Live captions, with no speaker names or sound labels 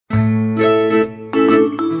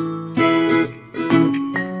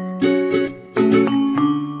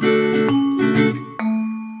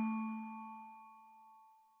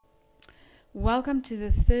Welcome to the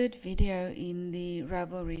third video in the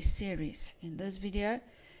Ravelry series. In this video,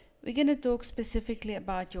 we're going to talk specifically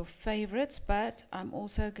about your favorites, but I'm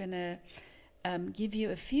also going to give you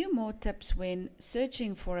a few more tips when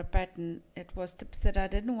searching for a pattern. It was tips that I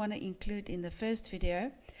didn't want to include in the first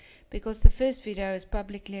video because the first video is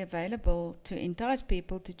publicly available to entice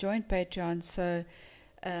people to join Patreon. So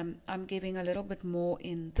I'm giving a little bit more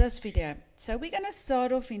in this video. So we're going to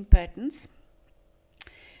start off in patterns.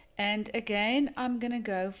 And again, I'm going to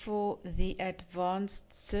go for the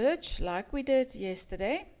advanced search like we did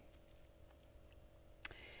yesterday.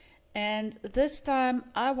 And this time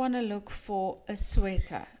I want to look for a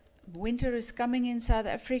sweater. Winter is coming in South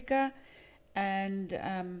Africa, and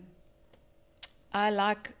I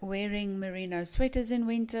like wearing merino sweaters in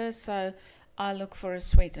winter, so I look for a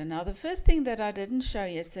sweater. Now, the first thing that I didn't show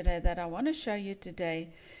yesterday that I want to show you today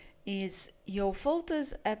is your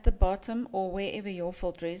filters at the bottom, or wherever your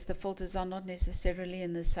filter is. The filters are not necessarily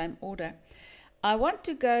in the same order. I want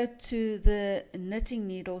to go to the knitting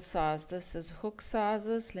needle size. This is hook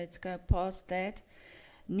sizes. Let's go past that.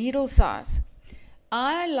 Needle size.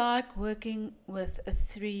 I like working with a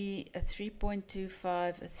 3, a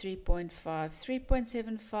 3.25, a 3.5,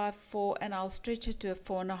 3.75, 4, and I'll stretch it to a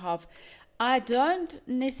 4.5. I don't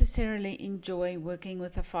necessarily enjoy working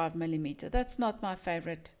with a 5mm. That's not my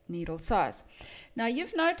favorite needle size. Now,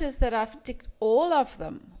 you've noticed that I've ticked all of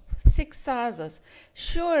them, 6 sizes.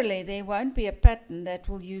 Surely there won't be a pattern that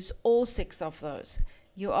will use all 6 of those.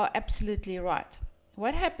 You are absolutely right.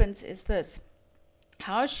 What happens is this.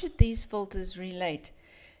 How should these filters relate?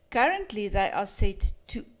 Currently, they are set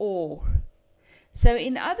to all. So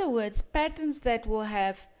in other words, patterns that will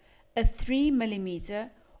have a 3mm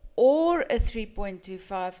or a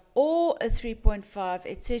 3.25 or a 3.5,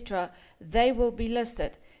 etc., they will be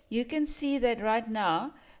listed. You can see that right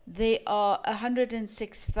now there are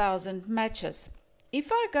 106,000 matches.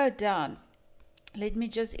 If I go down, let me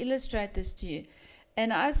just illustrate this to you,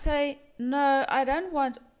 and I say, no, I don't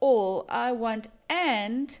want all, I want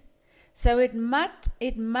and, so it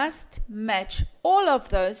must match all of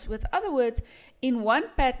those. With other words, in one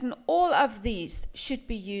pattern, all of these should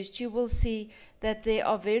be used. You will see that there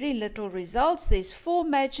are very little results. There's 4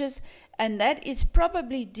 matches, and that is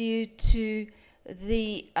probably due to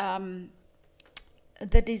the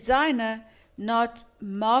designer not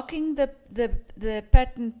marking the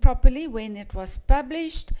pattern properly when it was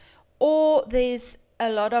published, or there's a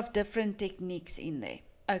lot of different techniques in there.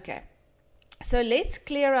 Okay, so let's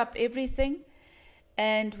clear up everything,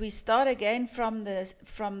 and we start again from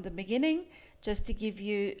the beginning. Just to give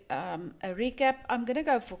you a recap, I'm going to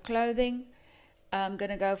go for clothing, I'm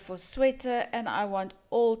going to go for sweater, and I want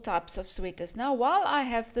all types of sweaters. Now, while I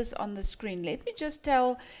have this on the screen, let me just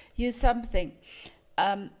tell you something.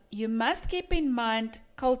 You must keep in mind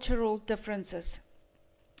cultural differences.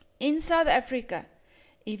 In South Africa,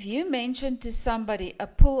 if you mention to somebody a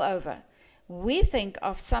pullover, we think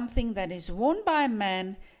of something that is worn by a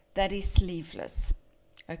man that is sleeveless.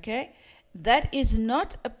 Okay? That is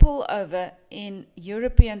not a pullover in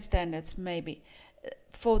European standards, maybe.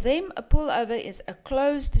 For them, a pullover is a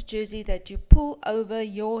closed jersey that you pull over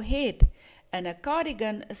your head, and a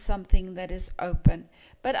cardigan is something that is open.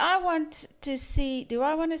 But I want to see, do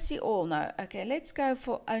I want to see all? No. Okay, let's go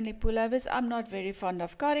for only pullovers. I'm not very fond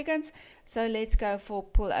of cardigans, so let's go for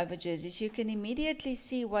pullover jerseys. You can immediately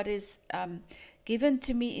see what is given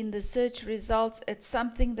to me in the search results. It's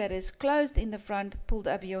something that is closed in the front, pulled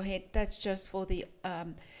over your head. That's just for the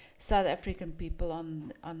South African people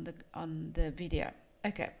on the video.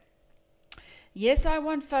 Okay. Yes, I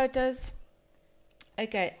want photos.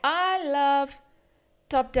 Okay, I love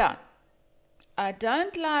top down. I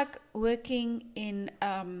don't like working in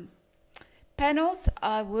panels.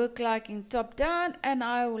 I work like in top down, and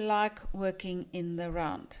I like working in the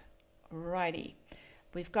round. Righty,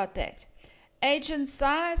 we've got that. Age and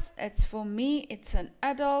size, it's for me, it's an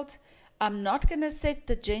adult. I'm not going to set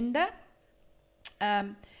the gender.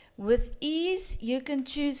 With ease, you can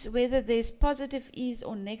choose whether there's positive ease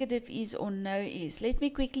or negative ease or no ease. Let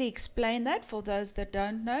me quickly explain that for those that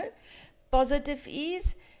don't know. Positive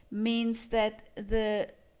ease means that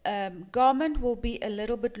the garment will be a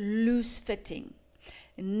little bit loose fitting.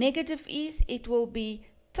 Negative ease, it will be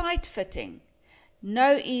tight fitting.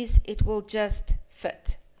 No ease, it will just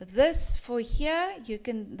fit. This for here,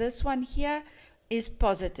 this one here is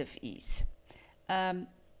positive ease.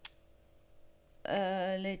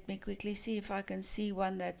 Let me quickly see if I can see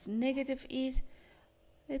one that's negative ease.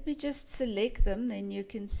 Let me just select them, then you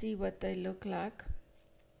can see what they look like.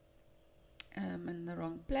 I'm in the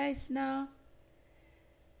wrong place now.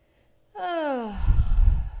 Oh,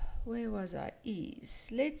 where was I?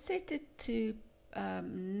 Ease. Let's set it to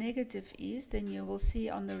negative ease. Then you will see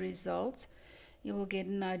on the results, you will get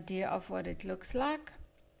an idea of what it looks like.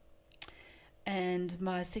 And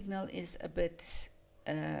my signal is a bit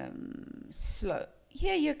slow.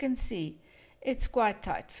 Here you can see it's quite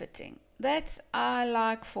tight fitting. That's I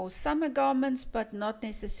like for summer garments, but not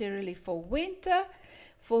necessarily for winter.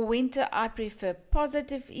 For winter, I prefer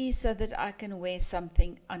positive ease so that I can wear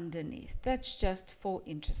something underneath. That's just for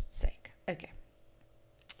interest's sake. Okay.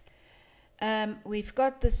 We've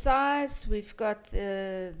got the size. We've got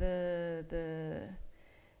the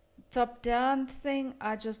top down thing.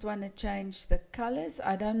 I just want to change the colors.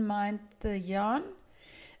 I don't mind the yarn.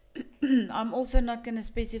 I'm also not going to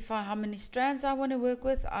specify how many strands I want to work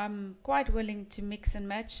with. I'm quite willing to mix and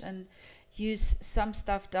match and use some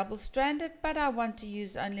stuff double stranded, but I want to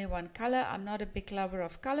use only one color. I'm not a big lover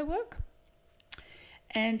of color work.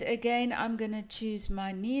 And again, I'm going to choose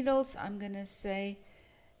my needles. I'm going to say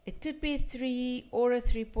it could be 3 or a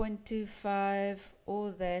 3.25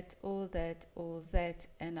 or that or that or that,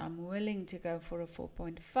 and I'm willing to go for a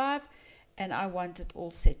 4.5, and I want it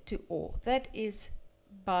all set to or. That is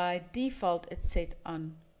by default, it's set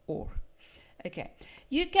on or. Okay,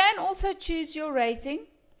 you can also choose your rating.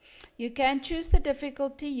 You can choose the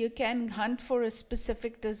difficulty. You can hunt for a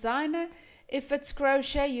specific designer. If it's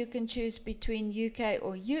crochet, you can choose between UK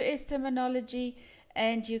or US terminology,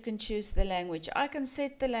 and you can choose the language. I can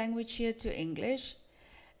set the language here to English.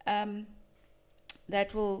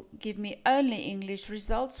 That will give me only English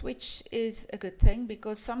results, which is a good thing,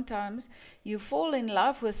 because sometimes you fall in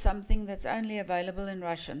love with something that's only available in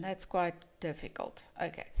Russian. That's quite difficult.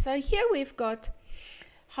 Okay, so here we've got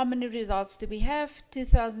how many results do we have?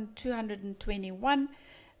 2,221,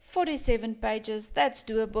 47 pages. That's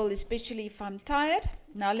doable, especially if I'm tired.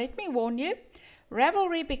 Now let me warn you,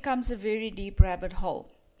 Ravelry becomes a very deep rabbit hole.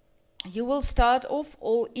 You will start off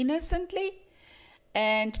all innocently,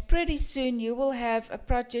 and pretty soon you will have a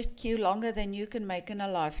project queue longer than you can make in a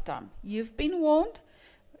lifetime. You've been warned.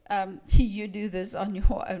 You do this on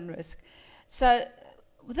your own risk. So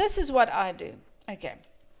this is what I do. Okay.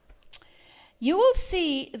 You will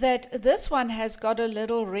see that this one has got a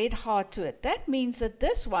little red heart to it. That means that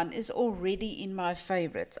this one is already in my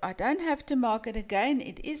favorites. I don't have to mark it again.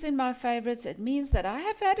 It is in my favorites. It means that I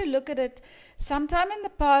have had a look at it sometime in the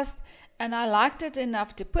past, and I liked it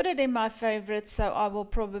enough to put it in my favorites, so I will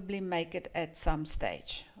probably make it at some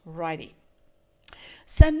stage. Righty.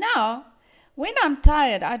 So now, when I'm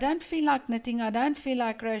tired, I don't feel like knitting, I don't feel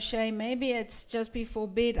like crochet, maybe it's just before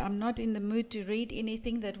bed, I'm not in the mood to read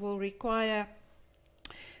anything that will require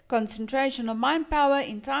concentration or mind power.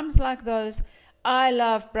 In times like those, I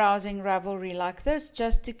love browsing Ravelry like this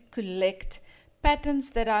just to collect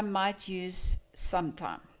patterns that I might use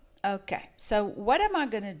sometime. Okay, so what am I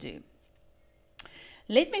going to do?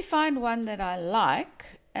 Let me find one that I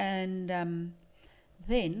like, and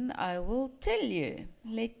then I will tell you.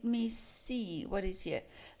 Let me see what is here.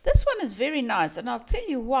 This one is very nice, and I'll tell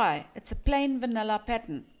you why. It's a plain vanilla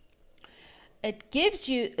pattern. It gives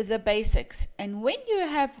you the basics, and when you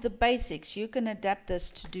have the basics, you can adapt this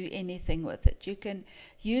to do anything with it. You can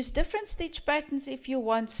use different stitch patterns if you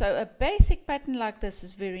want, so a basic pattern like this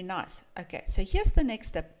is very nice. Okay, so here's the next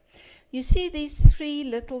step. You see these 3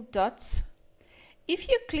 little dots? If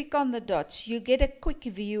you click on the dots, you get a quick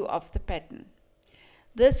view of the pattern.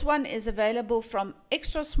 This one is available from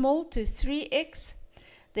extra small to 3x.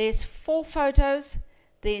 There's 4 photos.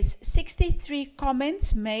 There's 63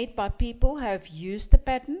 comments made by people who have used the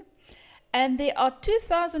pattern. And there are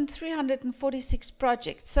 2,346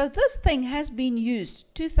 projects. So this thing has been used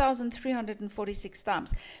 2,346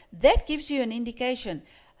 times. That gives you an indication,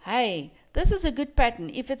 hey, this is a good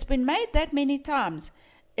pattern. If it's been made that many times,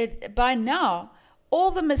 by now,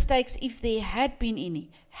 all the mistakes, if there had been any,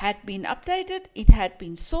 had been updated, it had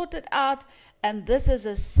been sorted out, and this is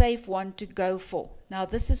a safe one to go for. Now,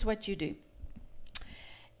 this is what you do.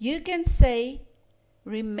 You can say,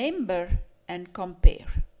 remember and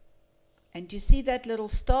compare. And you see that little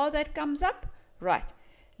star that comes up? Right.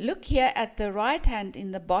 Look here at the right hand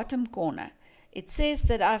in the bottom corner. It says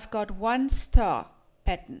that I've got 1 star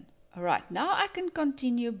pattern. All right. Now I can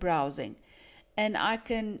continue browsing. And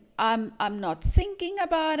I'm not thinking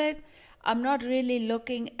about it. I'm not really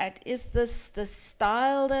looking at, is this the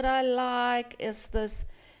style that I like? Is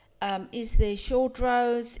there short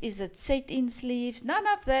rows? Is it set in sleeves? None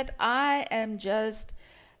of that. I've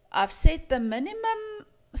set the minimum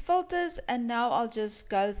filters, and now I'll just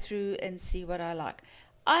go through and see what I like.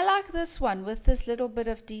 I like this one with this little bit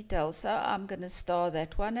of detail, so I'm going to star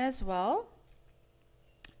that one as well.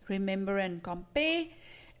 Remember and compare.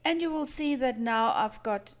 And you will see that now I've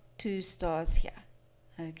got 2 stars here.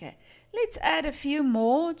 Okay, let's add a few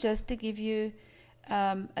more just to give you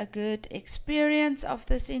a good experience of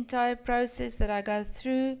this entire process that I go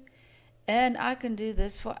through. And I can do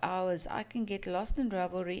this for hours. I can get lost in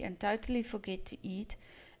Ravelry and totally forget to eat.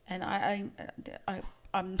 And I'm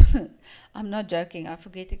I'm not joking. I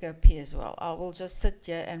forget to go pee as well. I will just sit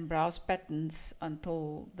here and browse patterns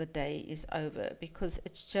until the day is over, because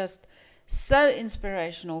it's just so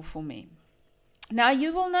inspirational for me. Now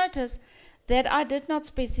you will notice that I did not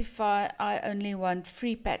specify I only want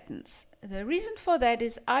free patterns. The reason for that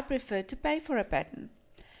is I prefer to pay for a pattern.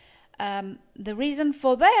 The reason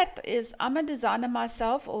for that is I'm a designer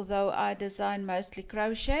myself, although I design mostly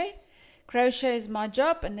crochet. Crochet is my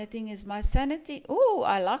job and knitting is my sanity. Oh,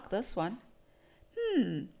 I like this one.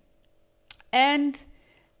 And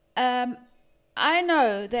I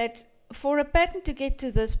know that for a pattern to get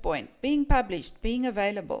to this point, being published, being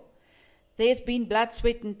available, there's been blood,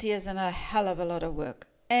 sweat and tears and a hell of a lot of work.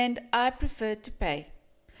 And I prefer to pay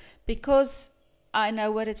because I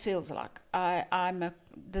know what it feels like. I'm a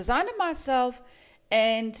designer myself,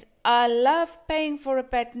 and I love paying for a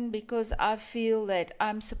pattern because I feel that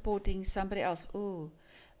I'm supporting somebody else. Ooh,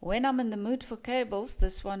 when I'm in the mood for cables,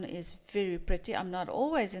 this one is very pretty. I'm not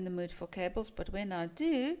always in the mood for cables, but when I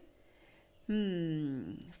do,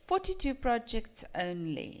 42 projects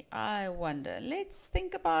only. I wonder. Let's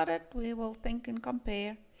think about it. We will think and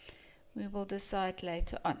compare. We will decide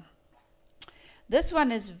later on. This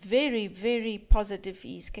one is very, very positive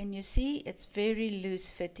ease. Can you see? It's very loose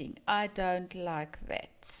fitting. I don't like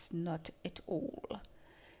that. Not at all.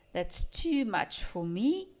 That's too much for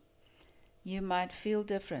me. You might feel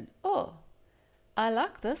different. Oh, I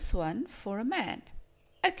like this one for a man.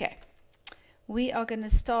 Okay. We are going to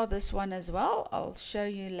star this one as well. I'll show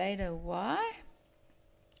you later why.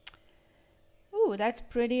 Oh, that's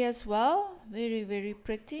pretty as well. Very, very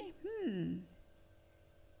pretty.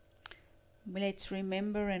 Let's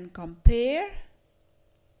remember and compare.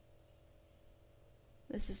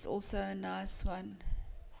 This is also a nice one.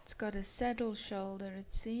 It's got a saddle shoulder,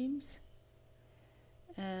 it seems.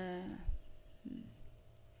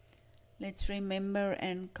 Let's remember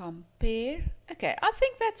and compare. Okay, I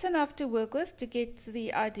think that's enough to work with to get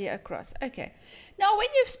the idea across. Okay, now when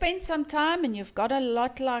you've spent some time and you've got a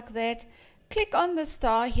lot like that, click on the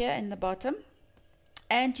star here in the bottom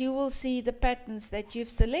and you will see the patterns that you've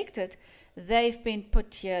selected. They've been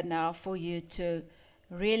put here now for you to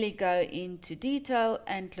really go into detail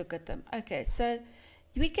and look at them. Okay, so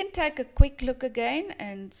we can take a quick look again,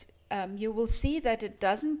 and you will see that it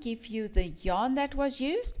doesn't give you the yarn that was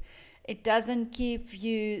used. It doesn't give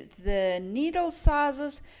you the needle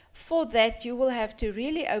sizes. For that, you will have to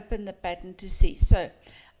really open the pattern to see. So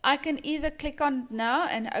I can either click on now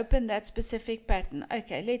and open that specific pattern.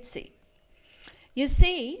 Okay, let's see. You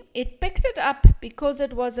see, it picked it up because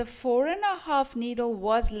it was a 4.5 needle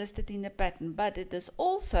was listed in the pattern, but it is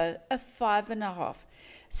also a 5.5.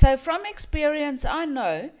 So from experience, I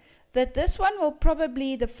know that this one will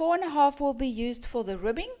probably, the 4.5 will be used for the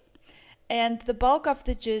ribbing, and the bulk of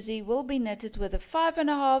the jersey will be knitted with a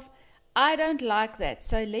 5.5. I don't like that.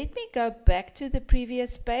 So let me go back to the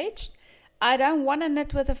previous page. I don't want to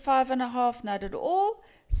knit with a 5.5, not at all.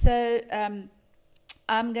 So,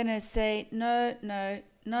 I'm going to say, no,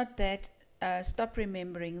 not that. Stop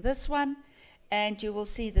remembering this one. And you will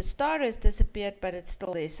see the star has disappeared, but it's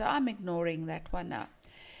still there. So I'm ignoring that one now.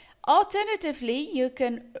 Alternatively, you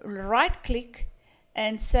can right click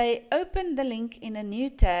and say, open the link in a new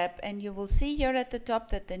tab. And you will see here at the top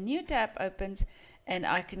that the new tab opens and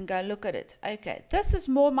I can go look at it. Okay, this is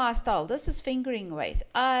more my style. This is fingering weight.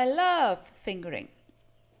 I love fingering.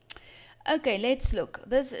 Okay, let's look.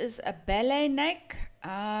 This is a ballet neck.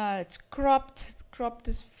 It's cropped. Cropped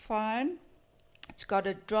is fine. It's got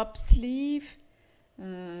a drop sleeve.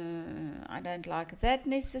 I don't like that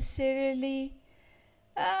necessarily.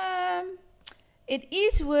 It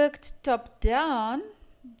is worked top down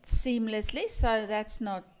seamlessly, so that's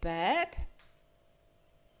not bad.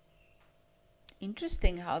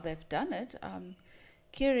 Interesting how they've done it. I'm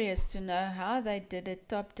curious to know how they did it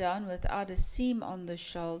top down without a seam on the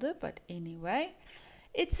shoulder, but anyway,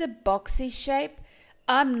 it's a boxy shape.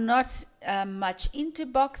 I'm not much into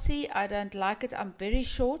boxy. I don't like it. I'm very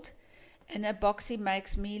short, and a boxy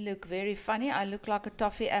makes me look very funny. I look like a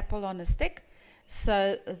toffee apple on a stick.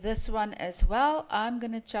 So this one as well, I'm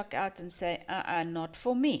going to chuck out and say, not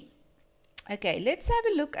for me. Okay, let's have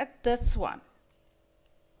a look at this one.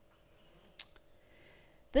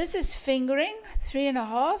 This is fingering,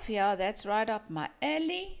 3.5. Yeah, that's right up my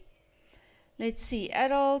alley. Let's see,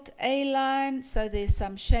 adult, A-line. So there's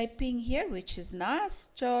some shaping here, which is nice.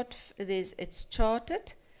 It's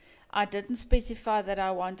charted. I didn't specify that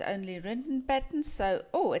I want only written patterns, so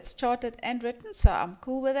it's charted and written, so I'm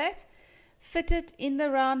cool with that. Fitted in the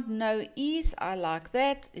round, no ease, I like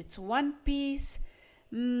that. It's one piece.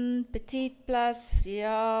 Petite plus,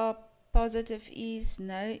 yeah, positive ease,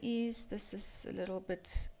 no ease. This is a little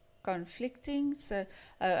bit conflicting, so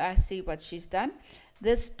I see what she's done.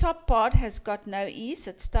 This top part has got no ease.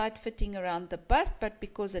 It's tight fitting around the bust, but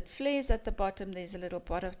because it flares at the bottom, there's a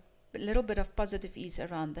little bit of positive ease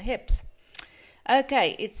around the hips.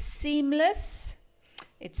 Okay, it's seamless.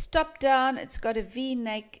 It's top down. It's got a V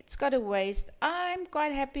neck. It's got a waist. I'm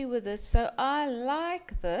quite happy with this, so I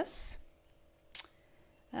like this.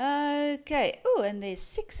 Okay. Oh, and there's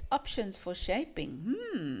 6 options for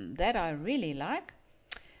shaping. That I really like.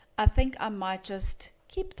 I think I might just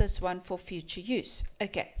keep this one for future use.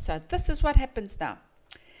 Okay, so this is what happens now.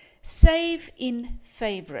 Save in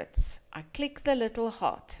favorites. I click the little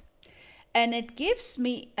heart and it gives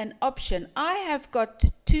me an option. I have got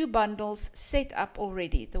 2 bundles set up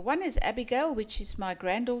already. The one is Abigail, which is my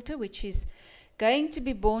granddaughter, which is going to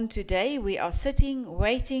be born today. We are sitting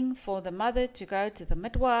waiting for the mother to go to the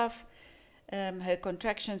midwife. Her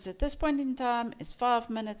contractions at this point in time is 5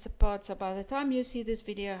 minutes apart, so by the time you see this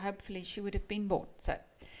video, hopefully she would have been born. So,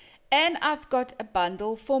 and I've got a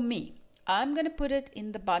bundle for me. I'm going to put it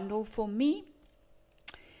in the bundle for me,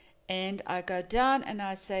 and I go down and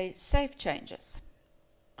I say save changes.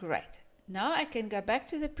 Great. Now I can go back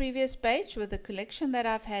to the previous page with the collection that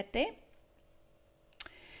I've had there,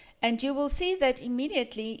 and you will see that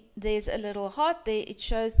immediately there's a little heart there. It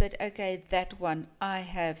shows that, okay, that one I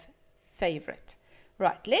have favorite.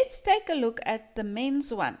 Right, let's take a look at the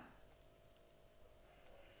men's one.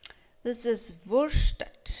 This is worsted.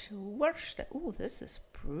 Oh, this is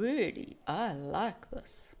pretty. I like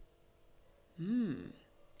this.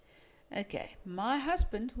 Okay, my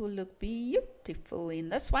husband will look beautiful in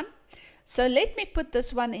this one. So let me put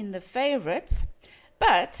this one in the favorites,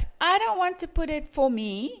 but I don't want to put it for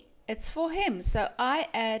me. It's for him. So I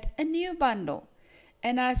add a new bundle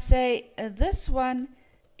and I say this one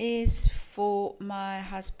is for my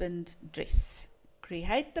husband dress.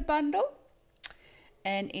 Create the bundle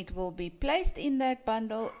and it will be placed in that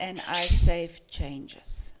bundle and I save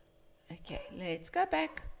changes. Okay, let's go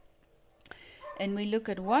back and we look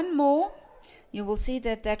at one more. You will see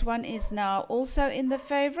that that one is now also in the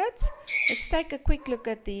favorites. Let's take a quick look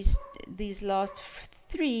at these last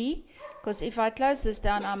 3, because if I close this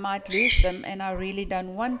down I might lose them and I really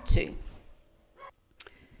don't want to.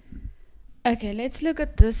 Okay, let's look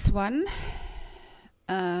at this one.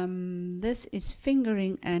 This is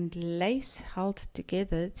fingering and lace held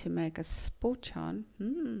together to make a sport yarn.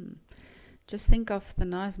 Just think of the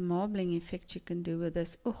nice marbling effect you can do with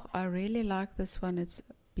this. Oh, I really like this one. It's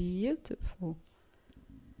beautiful.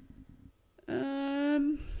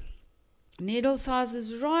 Needle size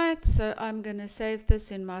is right, so I'm going to save this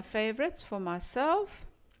in my favorites for myself.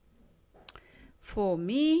 For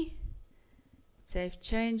me. Save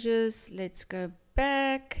changes. Let's go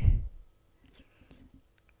back.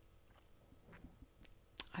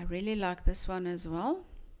 I really like this one as well.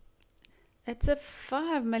 It's a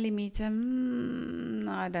 5mm.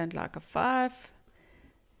 I don't like a 5.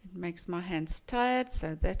 It makes my hands tired.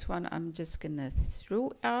 So that one I'm just going to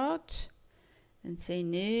throw out and say,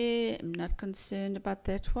 no, I'm not concerned about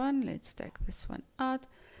that one. Let's take this one out.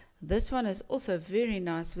 This one is also very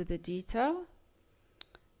nice with the detail.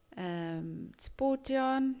 Sport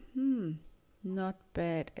yarn, not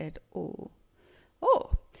bad at all.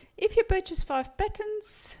 Oh, if you purchase 5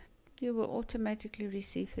 patterns, you will automatically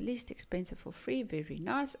receive the least expensive for free. Very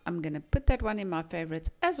nice. I'm going to put that one in my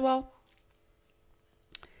favorites as well.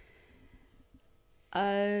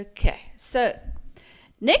 Okay, so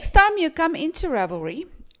next time you come into Ravelry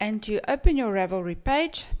and you open your Ravelry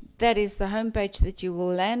page, that is the home page that you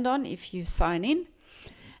will land on if you sign in.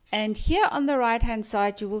 And here on the right hand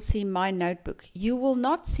side you will see my notebook. You will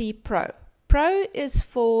not see Pro. Pro is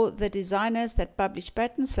for the designers that publish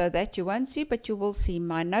patterns, so that you won't see, but you will see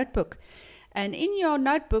my notebook. And in your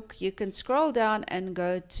notebook you can scroll down and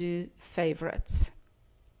go to favorites.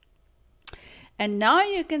 And now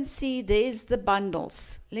you can see there's the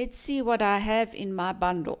bundles. Let's see what I have in my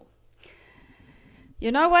bundle.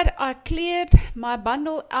 You know what? I cleared my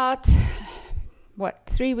bundle out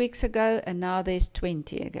 3 weeks ago, and now there's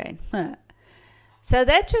 20 again. So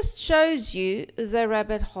that just shows you the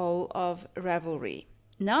rabbit hole of Ravelry.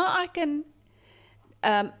 Now I can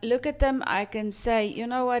look at them. I can say, you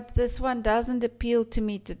know what, this one doesn't appeal to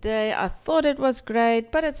me today. I thought it was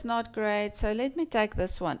great, but it's not great. So let me take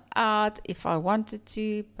this one out if I wanted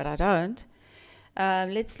to, but I don't.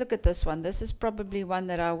 Let's look at this one. This is probably one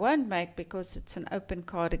that I won't make because it's an open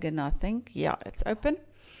cardigan, I think. Yeah, it's open.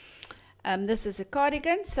 This is a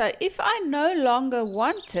cardigan. So if I no longer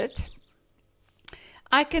want it,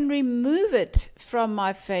 I can remove it from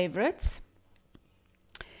my favorites.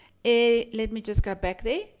 Let me just go back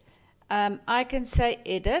there. I can say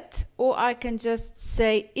edit, or I can just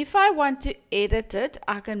say, if I want to edit it,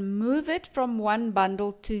 I can move it from one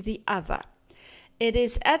bundle to the other. It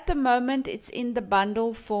is at the moment, it's in the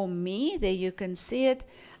bundle for me. There you can see it.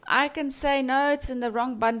 I can say, no, it's in the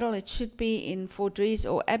wrong bundle. It should be in for Dries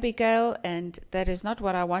or Abigail, and that is not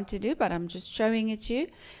what I want to do, but I'm just showing it to you.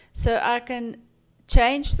 So I can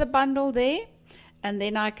change the bundle there, and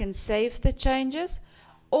then I can save the changes,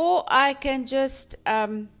 or I can just...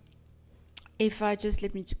 if I just,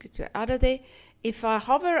 let me get out of there, if I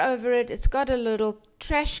hover over it, it's got a little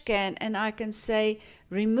trash can, and I can say,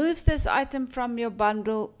 remove this item from your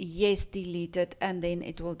bundle, yes, delete it, and then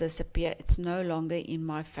it will disappear. It's no longer in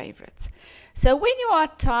my favorites. So when you are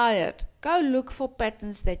tired, go look for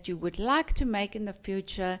patterns that you would like to make in the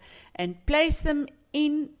future and place them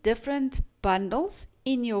in different bundles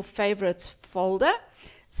in your favorites folder,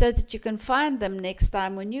 so that you can find them next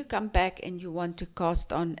time when you come back and you want to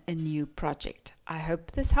cast on a new project. I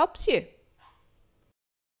hope this helps you.